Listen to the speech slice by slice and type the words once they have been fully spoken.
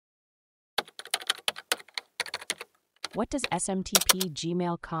What does SMTP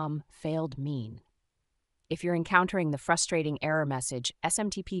Gmail.com failed mean? If you're encountering the frustrating error message,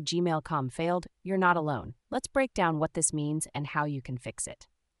 SMTP Gmail.com failed, you're not alone. Let's break down what this means and how you can fix it.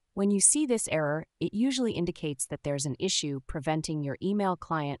 When you see this error, it usually indicates that there's an issue preventing your email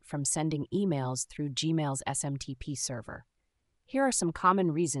client from sending emails through Gmail's SMTP server. Here are some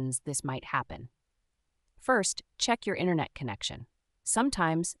common reasons this might happen. First, check your internet connection.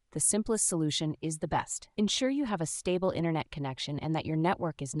 Sometimes, the simplest solution is the best. Ensure you have a stable internet connection and that your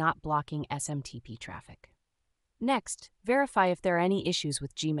network is not blocking SMTP traffic. Next, verify if there are any issues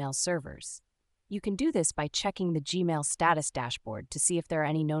with Gmail servers. You can do this by checking the Gmail status dashboard to see if there are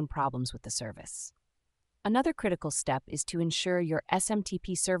any known problems with the service. Another critical step is to ensure your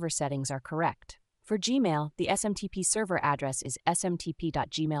SMTP server settings are correct. For Gmail, the SMTP server address is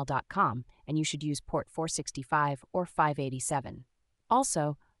smtp.gmail.com, and you should use port 465 or 587.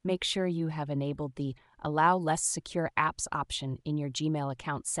 Also, make sure you have enabled the Allow Less Secure Apps option in your Gmail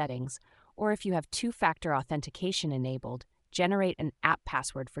account settings, or if you have two-factor authentication enabled, generate an app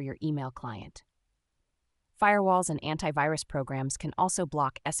password for your email client. Firewalls and antivirus programs can also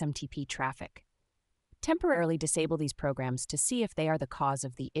block SMTP traffic. Temporarily disable these programs to see if they are the cause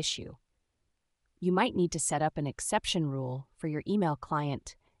of the issue. You might need to set up an exception rule for your email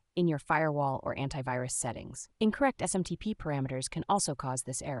client in your firewall or antivirus settings. Incorrect SMTP parameters can also cause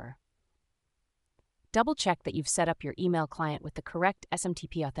this error. Double-check that you've set up your email client with the correct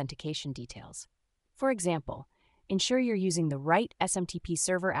SMTP authentication details. For example, ensure you're using the right SMTP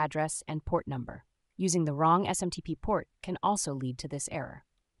server address and port number. Using the wrong SMTP port can also lead to this error.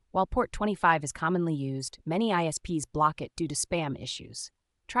 While port 25 is commonly used, many ISPs block it due to spam issues.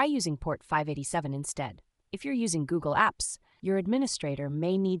 Try using port 587 instead. If you're using Google Apps, your administrator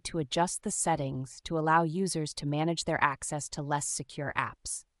may need to adjust the settings to allow users to manage their access to less secure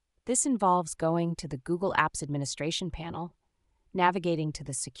apps. This involves going to the Google Apps Administration panel, navigating to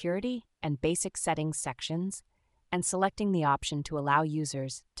the Security and Basic Settings sections, and selecting the option to allow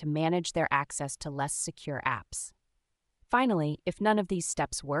users to manage their access to less secure apps. Finally, if none of these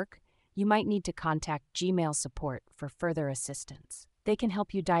steps work, you might need to contact Gmail support for further assistance. They can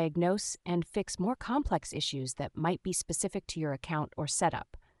help you diagnose and fix more complex issues that might be specific to your account or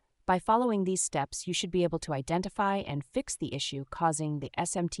setup. By following these steps, you should be able to identify and fix the issue causing the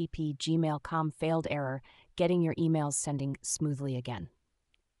SMTP Gmail.com failed error, getting your emails sending smoothly again.